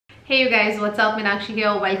Hey you guys, what's up? Meenakshi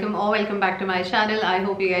here. Welcome back to my channel. I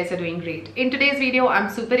hope you guys are doing great. In today's video, I'm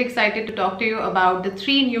super excited to talk to you about the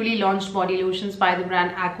 3 newly launched body lotions by the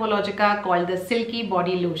brand Aqualogica called the Silky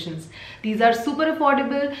Body Lotions. These are super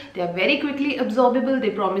affordable, they are very quickly absorbable,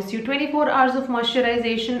 they promise you 24 hours of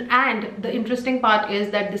moisturization, and the interesting part is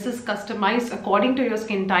that this is customized according to your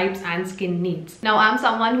skin types and skin needs. Now I'm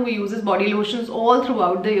someone who uses body lotions all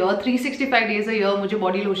throughout the year, 365 days a year मुझे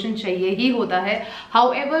body lotion चाहिए ही होता है.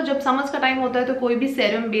 However, जब summers का time होता है तो कोई भी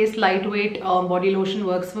serum based light weight body lotion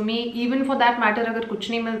works for me. Even for that matter अगर कुछ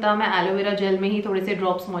नहीं मिलता मैं एलोवेरा जेल में ही थोड़े से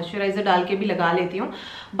ड्रॉप्स मॉइस्चराइजर डाल के भी लगा लेती हूँ.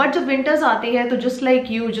 बट जब विंटर्स आती है तो just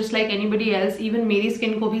like you, just like anybody else, even मेरी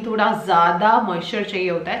स्किन को भी थोड़ा ज़्यादा मॉइस्चर चाहिए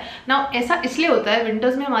होता है. नाउ ऐसा इसलिए होता है,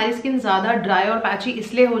 विंटर्स में हमारी स्किन ज़्यादा ड्राई और पैची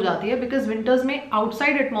इसलिए हो जाती है बिकॉज विंटर्स में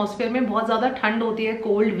आउटसाइड एटमॉस्फेयर में बहुत ज़्यादा ठंड होती है,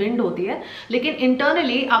 कोल्ड विंड होती है, लेकिन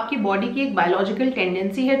इंटरनली आपकी बॉडी की एक बायोलॉजिकल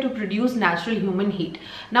टेंडेंसी है to produce natural human heat.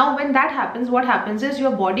 Now when that happens, what happens is your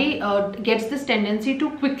body gets this tendency to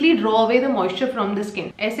quickly draw away the moisture from the skin.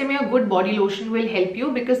 ऐसे में a good body lotion will help you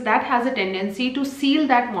because that has a tendency to seal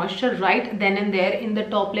that moisture right then and there in the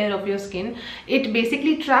top layer of your skin. It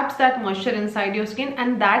basically traps that moisture inside your skin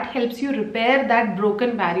and that helps you repair that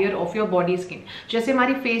broken barrier of your body skin. जैसे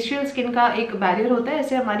हमारी facial skin का एक barrier होता है,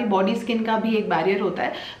 ऐसे हमारी body skin का भी एक barrier होता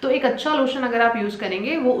है. तो एक अच्छा lotion अगर आप use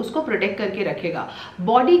करेंगे वो उसको protect करके रखेगा.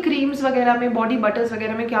 Body creams वगैरह में, body butters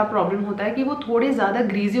वगैरह में क्या प्रॉब्लम होता है कि वो थोड़े ज़्यादा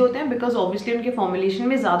ग्रीजी होते हैं बिकॉज ऑब्वियसली उनके फॉर्मुलेशन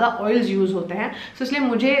में ज़्यादा ऑयल्स यूज होते हैं. सो इसलिए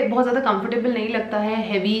मुझे बहुत ज़्यादा कंफर्टेबल नहीं लगता है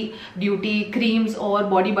हैवी ड्यूटी क्रीम्स और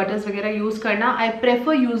बॉडी बटर्स वगैरह यूज करना. I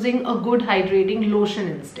prefer using a good hydrating lotion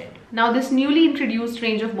instead. Now this newly introduced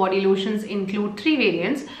range of body lotions include 3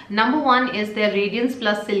 variants. Number 1 is their Radiance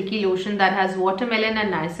Plus Silky Lotion that has watermelon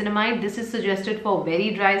and niacinamide. This is suggested for very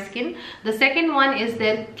dry skin. The second one is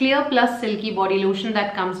their Clear Plus Silky Body Lotion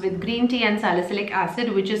that comes with green tea and salicylic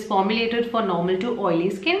acid, which is formulated for normal to oily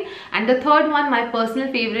skin. And the third one, my personal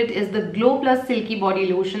favorite, is the Glow Plus Silky Body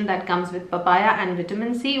Lotion that comes with papaya and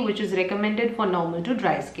vitamin C, which is recommended for normal to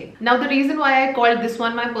dry skin. Now the reason why I called this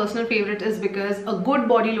one my personal favorite is because a good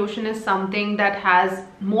body lotion is something that has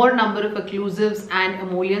more number of occlusives and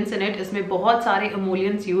emollients in it. इसमें बहुत सारे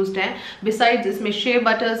emollients used हैं. Besides इसमें shea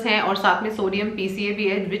butters हैं और साथ में sodium PCA भी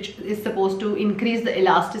है, which is supposed to increase the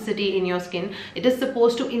elasticity in your skin. It is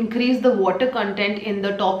supposed to increase the water content in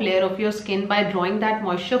the top layer of your skin by drawing that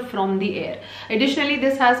moisture from the air. Additionally,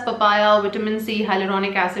 this has papaya, vitamin C,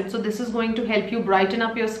 hyaluronic acid. So this is going to help you brighten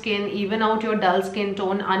up your skin, even out your dull skin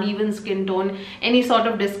tone, uneven skin tone, any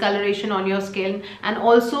sort of discoloration on your skin, and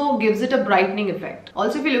also gives it a brightening effect.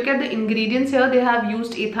 Also, if you look at the ingredients here, they have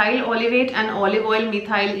used ethyl olivate and olive oil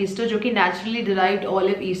methyl ester, जो कि naturally derived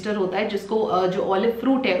olive ester होता है, जिसको जो olive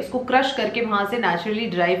fruit है उसको crush करके वहाँ से naturally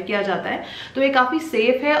derive किया जाता है. तो ये काफ़ी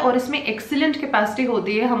safe है और इसमें excellent capacity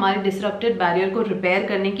होती है हमारे disrupted barrier को repair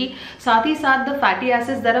करने की. साथ ही साथ the fatty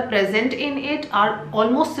acids that are present in it are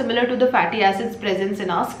almost similar to the fatty acids present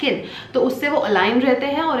in our skin. तो उससे वो align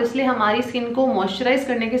रहते हैं और इसलिए हमारी skin को moisturize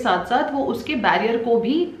करने के साथ साथ वो उसके barrier को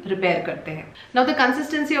भी repair करते हैं. Now the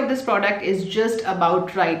consistency of this product is just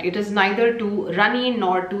about right. It is neither too runny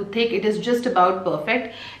nor too thick. It is just about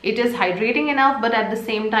perfect. It is hydrating enough but at the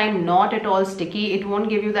same time not at all sticky. It won't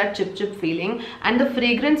give you that chip feeling, and the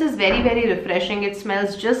fragrance is very refreshing. It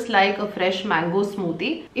smells just like a fresh mango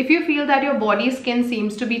smoothie. If you feel that your body skin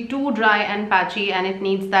seems to be too dry and patchy and it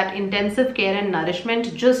needs that intensive care and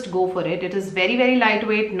nourishment, just go for it. It is very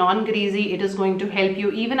lightweight, non-greasy. It is going to help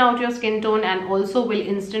you even out your skin tone and also will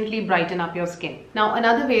instantly brighten up your skin. Now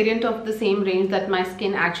another variant of the same range that my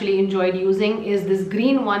skin actually enjoyed using is this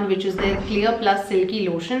green one, which is their Clear Plus Silky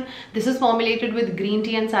Lotion. This is formulated with green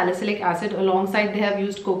tea and salicylic acid. Alongside they have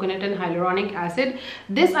used coconut and hyaluronic acid.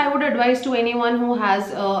 This I would advise to anyone who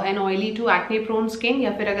has an oily to acne prone skin,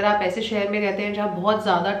 या फिर अगर आप ऐसे शहर में रहते हैं जहाँ बहुत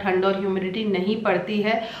ज़्यादा ठंड और ह्यूमिडिटी नहीं पड़ती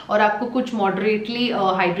है और आपको कुछ moderately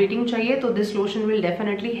hydrating चाहिए, तो this lotion will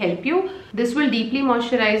definitely help you. This will deeply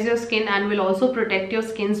moisturize your skin and will also protect your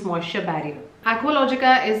skin's moisture barrier.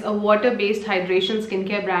 Aqualogica is a water-based hydration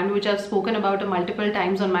skincare brand which I've spoken about multiple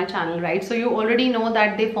times on my channel, right? So you already know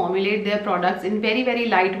that they formulate their products in very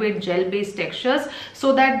lightweight gel-based textures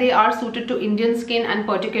so that they are suited to Indian skin and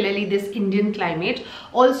particularly this Indian climate.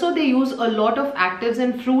 Also, they use a lot of actives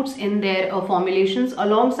and fruits in their formulations.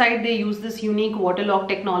 Alongside, they use this unique waterlock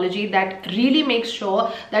technology that really makes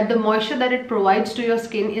sure that the moisture that it provides to your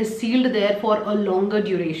skin is sealed there for a longer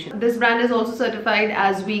duration. This brand is also certified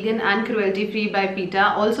as vegan and cruelty Free by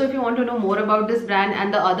Pita. Also, if you want to know more about this brand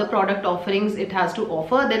and the other product offerings it has to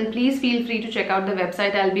offer, then please feel free to check out the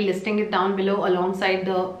website. I'll be listing it down below alongside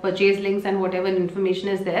the purchase links and whatever information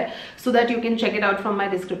is there, so that you can check it out from my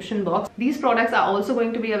description box. These products are also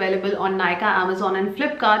going to be available on Nykaa, Amazon and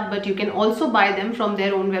Flipkart, but you can also buy them from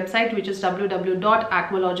their own website, which is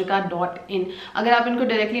www.aqualogica.in. अगर आप इनको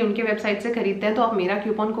directly उनके website से खरीदते हैं तो आप मेरा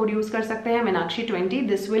कूपन कोड यूज कर सकते हैं, Meenakshi20.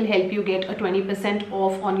 This will help you get a 20%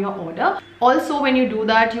 off on your order. Also, when you do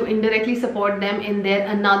that, you indirectly support them in their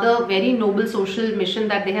another very noble social mission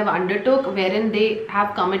that they have undertook, wherein they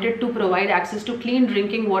have committed to provide access to clean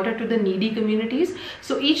drinking water to the needy communities.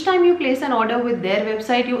 So each time you place an order with their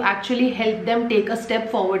website, you actually help them take a step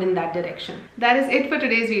forward in that direction. That is it for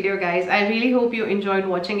today's video, guys. I really hope you enjoyed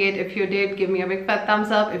watching it. If you did, give me a big fat thumbs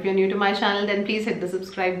up. If you're new to my channel, then please hit the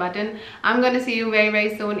subscribe button. I'm gonna see you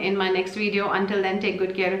very soon in my next video. Until then, take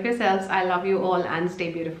good care of yourselves. I love you all and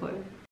stay beautiful.